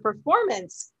begin as a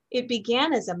performance. It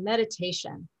began as a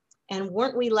meditation. And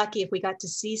weren't we lucky if we got to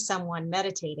see someone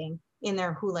meditating in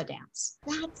their hula dance?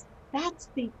 That's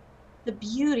the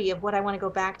beauty of what I want to go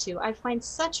back to. I find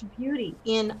such beauty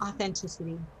in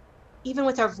authenticity. Even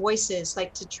with our voices,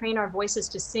 like to train our voices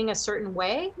to sing a certain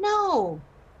way. No,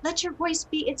 let your voice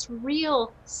be its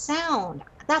real sound.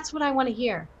 That's what I want to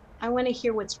hear. I want to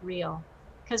hear what's real.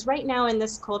 Because right now in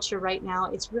this culture, right now,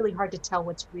 it's really hard to tell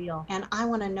what's real. And I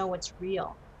want to know what's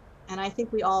real. And I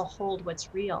think we all hold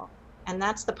what's real. And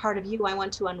that's the part of you I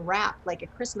want to unwrap like a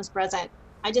Christmas present.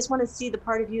 I just want to see the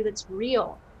part of you that's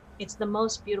real. It's the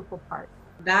most beautiful part.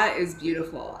 That is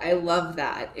beautiful. I love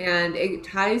that. And it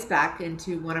ties back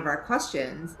into one of our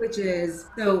questions, which is,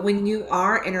 so when you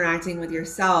are interacting with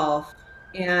yourself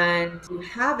and you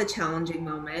have a challenging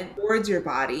moment towards your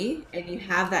body and you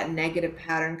have that negative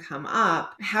pattern come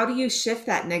up, how do you shift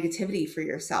that negativity for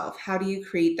yourself? How do you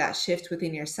create that shift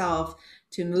within yourself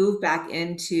to move back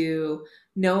into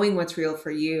knowing what's real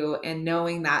for you and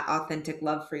knowing that authentic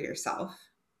love for yourself?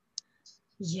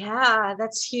 Yeah,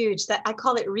 that's huge. That I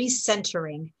call it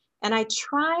recentering. And I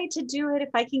try to do it if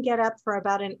I can get up for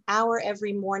about an hour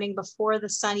every morning before the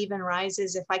sun even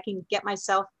rises, if I can get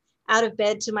myself out of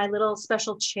bed to my little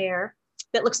special chair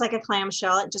that looks like a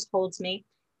clamshell. It just holds me.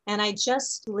 And I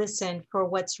just listen for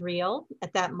what's real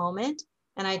at that moment.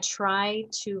 And I try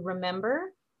to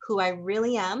remember who I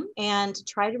really am and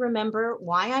try to remember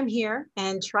why I'm here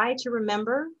and try to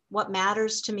remember what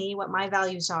matters to me, what my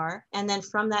values are. And then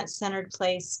from that centered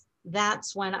place,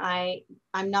 that's when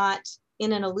I'm not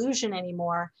in an illusion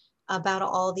anymore about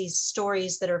all these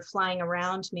stories that are flying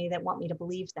around me that want me to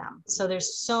believe them. So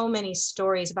there's so many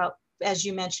stories about, as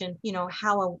you mentioned,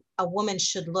 how a woman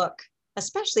should look,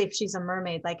 especially if she's a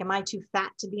mermaid. Like, am I too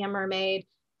fat to be a mermaid?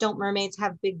 Don't mermaids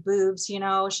have big boobs?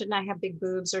 Shouldn't I have big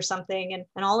boobs or something?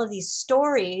 And all of these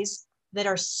stories that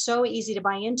are so easy to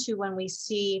buy into when we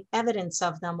see evidence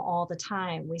of them all the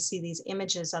time. We see these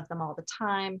images of them all the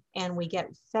time, and we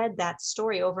get fed that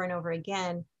story over and over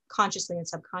again, consciously and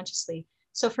subconsciously.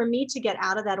 So for me to get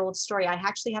out of that old story, I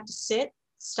actually have to sit,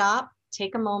 stop,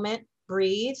 take a moment,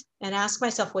 breathe, and ask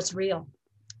myself what's real.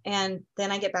 And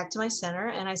then I get back to my center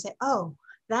and I say, oh,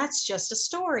 that's just a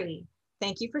story.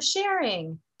 Thank you for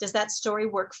sharing. Does that story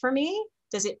work for me?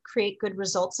 Does it create good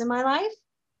results in my life?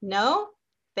 No?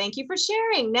 Thank you for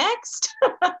sharing. Next.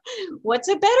 What's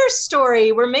a better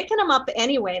story? We're making them up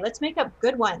anyway. Let's make up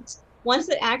good ones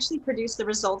that actually produce the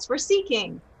results we're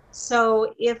seeking.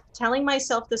 So if telling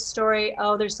myself the story,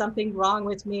 oh, there's something wrong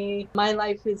with me, my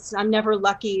life is, I'm never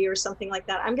lucky or something like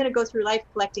that, I'm going to go through life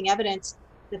collecting evidence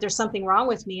that there's something wrong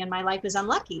with me and my life is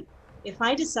unlucky. If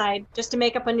I decide just to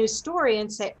make up a new story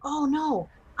and say, oh no,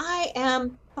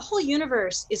 the whole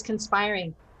universe is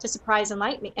conspiring to surprise and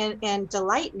light me and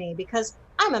delight me because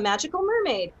I'm a magical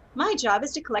mermaid. My job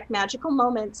is to collect magical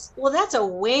moments. Well, that's a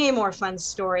way more fun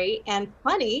story and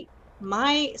funny.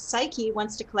 My psyche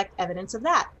wants to collect evidence of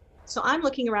that. So I'm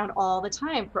looking around all the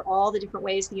time for all the different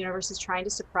ways the universe is trying to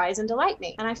surprise and delight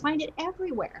me. And I find it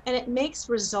everywhere. And it makes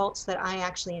results that I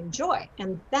actually enjoy.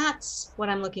 And that's what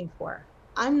I'm looking for.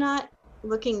 I'm not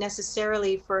looking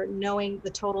necessarily for knowing the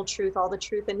total truth, all the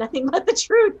truth, and nothing but the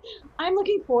truth. I'm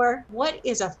looking for what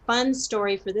is a fun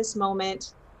story for this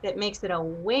moment that makes it a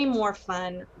way more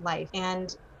fun life.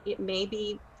 And it may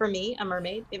be for me, a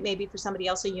mermaid. It may be for somebody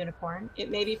else, a unicorn. It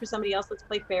may be for somebody else, let's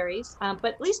play fairies. But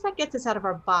at least that gets us out of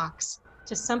our box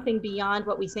to something beyond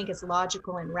what we think is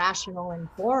logical and rational and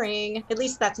boring. At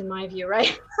least that's in my view, right?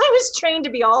 I was trained to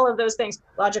be all of those things,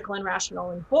 logical and rational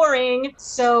and boring.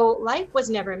 So life was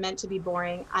never meant to be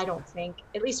boring, I don't think,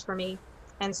 at least for me.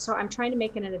 And so I'm trying to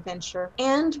make it an adventure.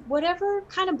 And whatever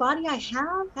kind of body I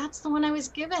have, that's the one I was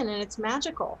given, and it's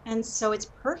magical. And so it's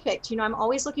perfect. I'm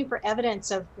always looking for evidence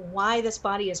of why this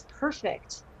body is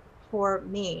perfect for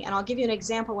me. And I'll give you an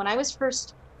example. When I was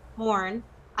first born,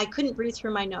 I couldn't breathe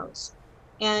through my nose.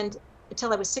 And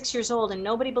until I was 6 years old, and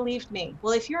nobody believed me.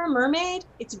 Well, if you're a mermaid,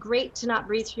 it's great to not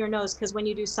breathe through your nose, because when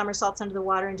you do somersaults under the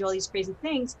water and do all these crazy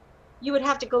things, you would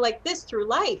have to go like this through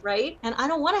life, right? And I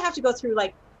don't want to have to go through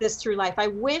like this through life. I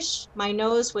wish my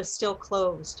nose was still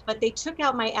closed, but they took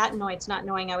out my adenoids not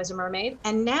knowing I was a mermaid.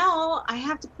 And now I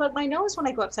have to plug my nose when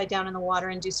I go upside down in the water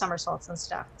and do somersaults and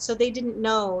stuff. So they didn't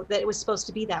know that it was supposed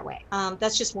to be that way.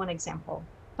 That's just one example.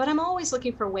 But I'm always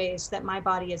looking for ways that my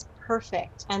body is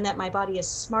perfect and that my body is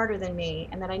smarter than me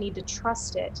and that I need to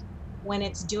trust it when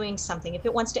it's doing something. If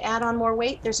it wants to add on more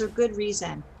weight, there's a good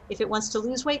reason. If it wants to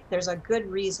lose weight, there's a good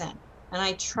reason. And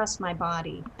I trust my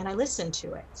body and I listen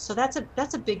to it. So that's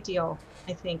a big deal,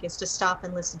 I think, is to stop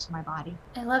and listen to my body.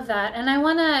 I love that. And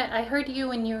I heard you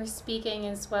when you were speaking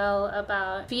as well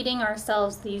about feeding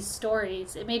ourselves these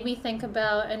stories. It made me think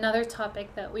about another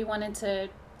topic that we wanted to,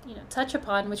 touch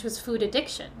upon, which was food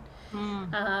addiction.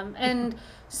 And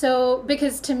so,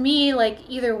 because to me, like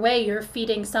either way, you're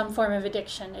feeding some form of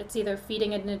addiction. It's either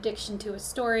feeding an addiction to a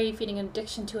story, feeding an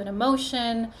addiction to an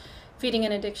emotion, feeding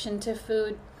an addiction to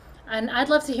food. And I'd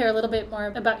love to hear a little bit more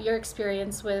about your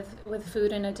experience with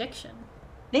food and addiction.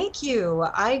 Thank you.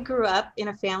 I grew up in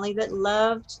a family that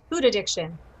loved food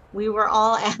addiction. We were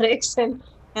all addicts,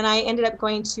 and I ended up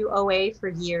going to OA for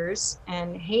years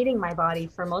and hating my body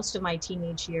for most of my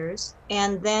teenage years.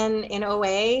 And then in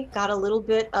OA, got a little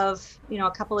bit of,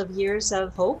 a couple of years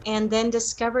of hope, and then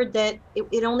discovered that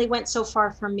it only went so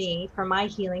far for me, for my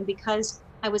healing, because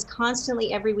I was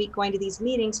constantly every week going to these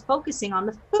meetings focusing on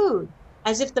the food,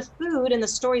 as if the food and the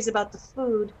stories about the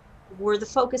food were the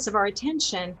focus of our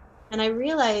attention. And I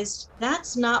realized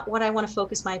that's not what I want to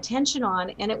focus my attention on.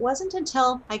 And it wasn't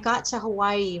until I got to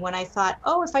Hawaii when I thought,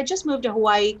 oh, if I just move to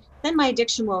Hawaii, then my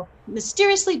addiction will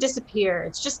mysteriously disappear.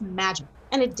 It's just magic.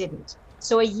 And it didn't.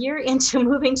 So a year into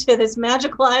moving to this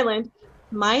magical island,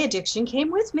 my addiction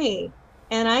came with me.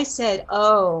 And I said,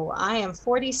 oh, I am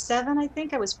 47. I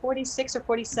think I was 46 or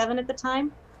 47 at the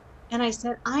time. And I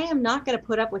said, I am not going to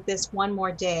put up with this one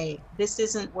more day. This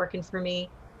isn't working for me.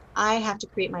 I have to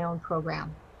create my own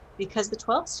program because the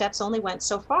 12 steps only went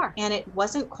so far and it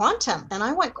wasn't quantum. And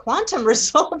I want quantum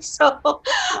results. So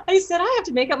I said, I have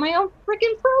to make up my own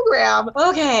freaking program.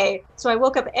 Okay. So I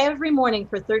woke up every morning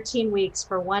for 13 weeks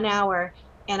for 1 hour.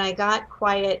 And I got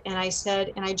quiet and I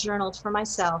said, and I journaled for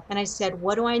myself. And I said,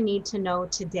 what do I need to know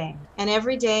today? And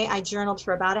every day I journaled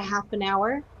for about a half an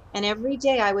hour. And every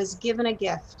day I was given a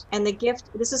gift. And the gift,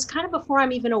 this is kind of before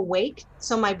I'm even awake.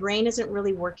 So my brain isn't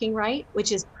really working right,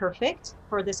 which is perfect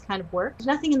for this kind of work. There's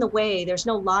nothing in the way, there's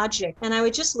no logic. And I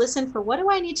would just listen for what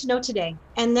do I need to know today?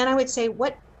 And then I would say,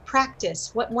 what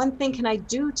practice, what one thing can I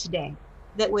do today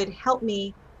that would help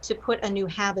me to put a new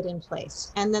habit in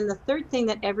place? And then the third thing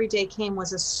that every day came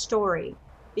was a story,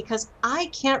 because I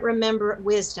can't remember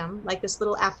wisdom, like this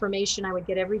little affirmation I would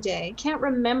get every day. Can't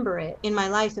remember it in my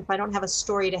life if I don't have a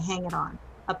story to hang it on,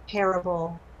 a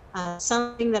parable,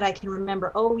 something that I can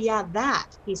remember. Oh yeah, that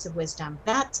piece of wisdom,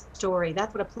 that story,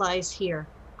 that's what applies here.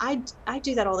 I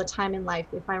do that all the time in life.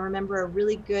 If I remember a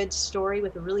really good story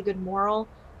with a really good moral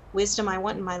wisdom I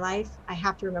want in my life, I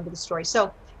have to remember the story.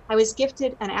 So I was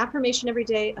gifted an affirmation every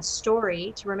day, a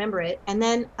story to remember it, and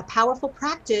then a powerful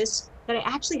practice that I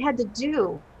actually had to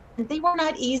do. And they were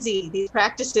not easy, these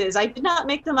practices. I did not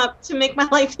make them up to make my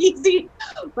life easy,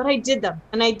 but I did them.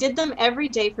 And I did them every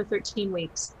day for 13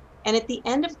 weeks. And at the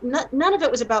end of none of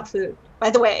it was about food, by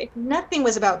the way. Nothing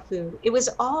was about food. It was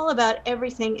all about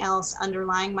everything else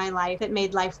underlying my life that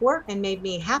made life work and made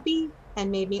me happy and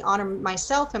made me honor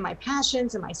myself and my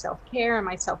passions and my self-care and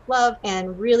my self-love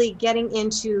and really getting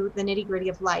into the nitty-gritty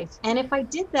of life. And if I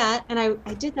did that, and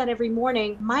I did that every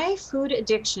morning, my food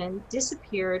addiction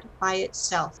disappeared by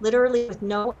itself, literally with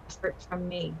no effort from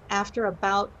me after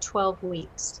about 12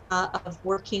 weeks of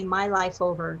working my life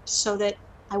over, so that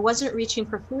I wasn't reaching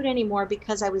for food anymore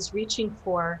because I was reaching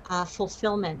for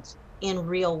fulfillment in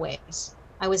real ways.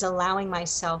 I was allowing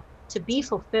myself to be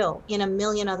fulfilled in a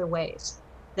million other ways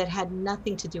that had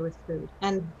nothing to do with food.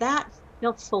 And that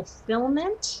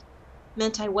fulfillment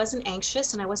meant I wasn't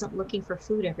anxious and I wasn't looking for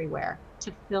food everywhere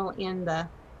to fill in the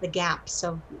gaps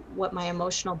of what my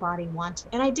emotional body wanted.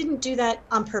 And I didn't do that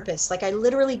on purpose. Like I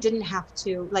literally didn't have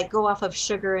to like go off of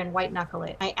sugar and white knuckle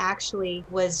it. I actually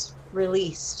was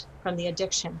released from the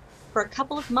addiction for a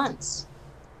couple of months.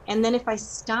 And then if I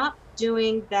stop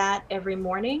doing that every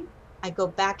morning, I go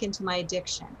back into my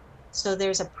addiction. So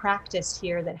there's a practice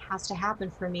here that has to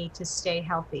happen for me to stay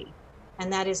healthy.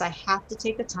 And that is I have to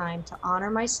take the time to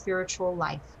honor my spiritual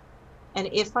life. And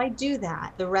if I do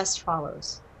that, the rest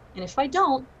follows. And if I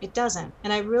don't, it doesn't.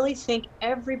 And I really think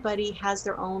everybody has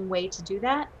their own way to do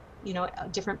that. You know,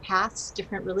 different paths,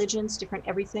 different religions, different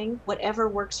everything. Whatever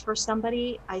works for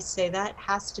somebody, I say that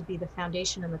has to be the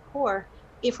foundation and the core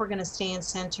if we're going to stay in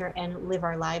center and live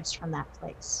our lives from that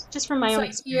place. Just from my So own I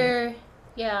experience. hear,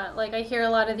 yeah, like I hear a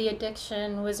lot of the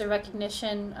addiction was a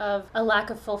recognition of a lack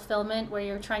of fulfillment where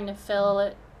you're trying to fill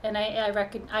it. And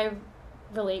I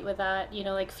relate with that, you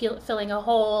know, like filling a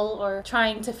hole or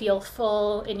trying to feel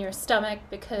full in your stomach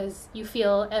because you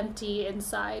feel empty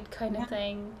inside kind of Yeah.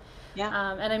 thing.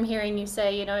 Yeah. And I'm hearing you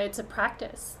say, you know, it's a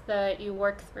practice that you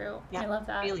work through. Yeah. I love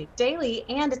that. Daily,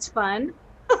 and it's fun.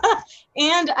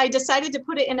 And I decided to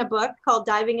put it in a book called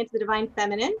Diving into the Divine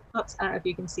Feminine. Oops, I don't know if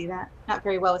you can see that. Not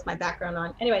very well with my background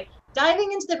on. Anyway,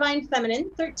 Diving into the Divine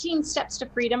Feminine, 13 Steps to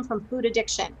Freedom from Food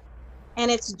Addiction. And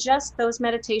it's just those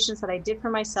meditations that I did for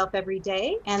myself every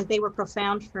day. And they were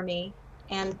profound for me.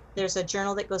 And there's a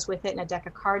journal that goes with it and a deck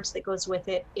of cards that goes with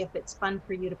it. If it's fun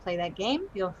for you to play that game,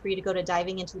 feel free to go to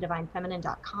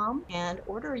divingintodivinefeminine.com and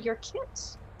order your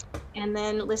kit. And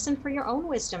then listen for your own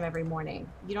wisdom every morning.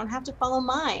 You don't have to follow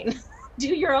mine. Do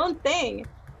your own thing.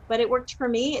 But it worked for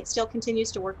me. It still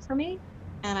continues to work for me.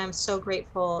 And I'm so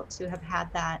grateful to have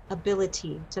had that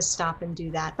ability to stop and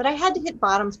do that. But I had to hit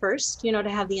bottom first, you know,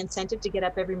 to have the incentive to get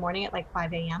up every morning at like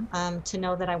 5 a.m. To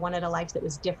know that I wanted a life that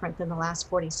was different than the last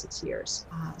 46 years.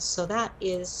 So that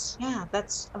is, yeah,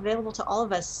 that's available to all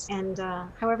of us. And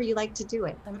however you like to do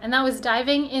it. And that was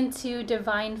diving into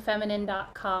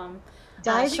divinefeminine.com.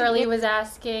 Diving Shirley in, was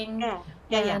asking, yeah,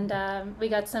 yeah, yeah. and we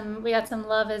got some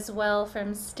love as well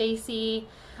from Stacy,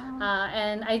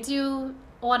 and I do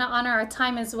want to honor our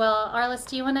time as well. Arliss,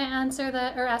 do you want to answer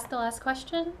the or ask the last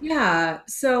question? Yeah.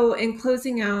 So, in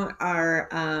closing out our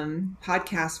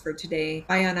podcast for today,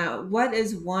 Bayana, what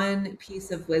is one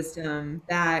piece of wisdom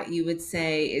that you would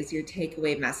say is your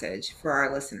takeaway message for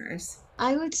our listeners?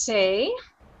 I would say,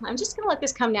 I'm just going to let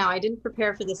this come now. I didn't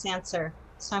prepare for this answer.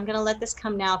 So I'm going to let this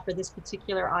come now for this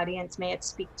particular audience. May it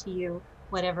speak to you.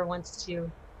 whatever wants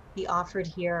to be offered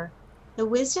here. The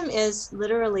wisdom is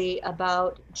literally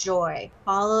about joy.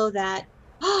 Follow that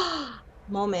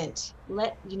moment.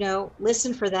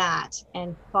 Listen for that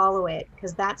and follow it,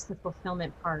 because that's the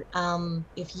fulfillment part.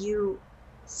 If you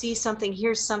see something,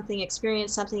 hear something,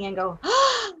 experience something, and go,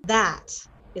 that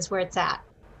is where it's at.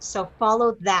 So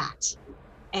follow that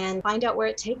and find out where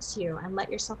it takes you and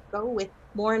let yourself go with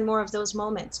more and more of those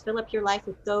moments. Fill up your life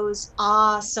with those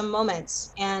awesome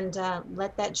moments, and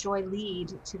let that joy lead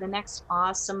to the next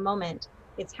awesome moment.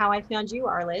 It's how I found you,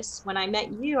 Arliss. When I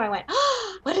met you, I went,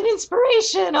 oh, what an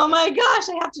inspiration. Oh my gosh,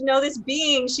 I have to know this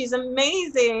being. She's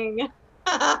amazing.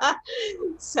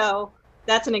 So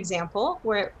that's an example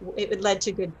where it led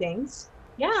to good things.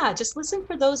 Yeah, just listen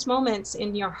for those moments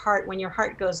in your heart when your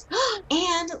heart goes,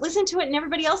 and listen to it in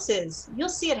everybody else's. You'll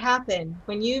see it happen.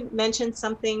 When you mention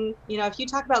something, if you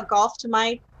talk about golf to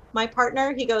my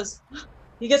partner, he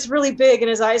gets really big and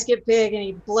his eyes get big and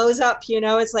he blows up,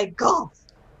 it's like golf.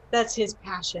 That's his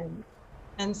passion.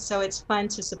 And so it's fun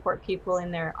to support people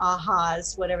in their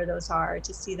ahas, whatever those are,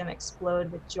 to see them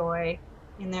explode with joy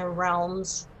in their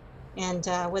realms. And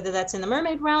whether that's in the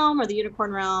mermaid realm or the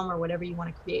unicorn realm or whatever you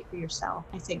want to create for yourself,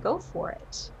 I say go for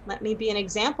it. Let me be an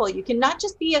example. You can not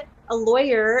just be a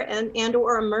lawyer and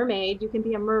or a mermaid. You can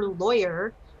be a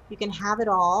lawyer. You can have it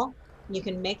all. You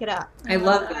can make it up. I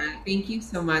love that. Thank you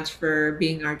so much for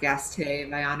being our guest today,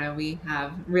 Vayana. We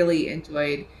have really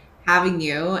enjoyed having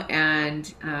you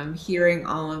and hearing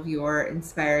all of your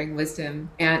inspiring wisdom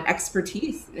and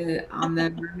expertise on the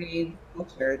mermaid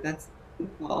culture. That's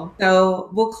beautiful.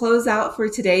 So we'll close out for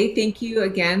today. Thank you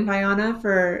again, Vayana,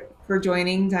 for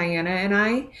joining Diana and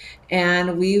I.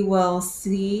 And we will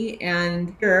see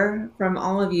and hear from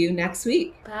all of you next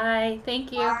week. Bye.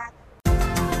 Thank you.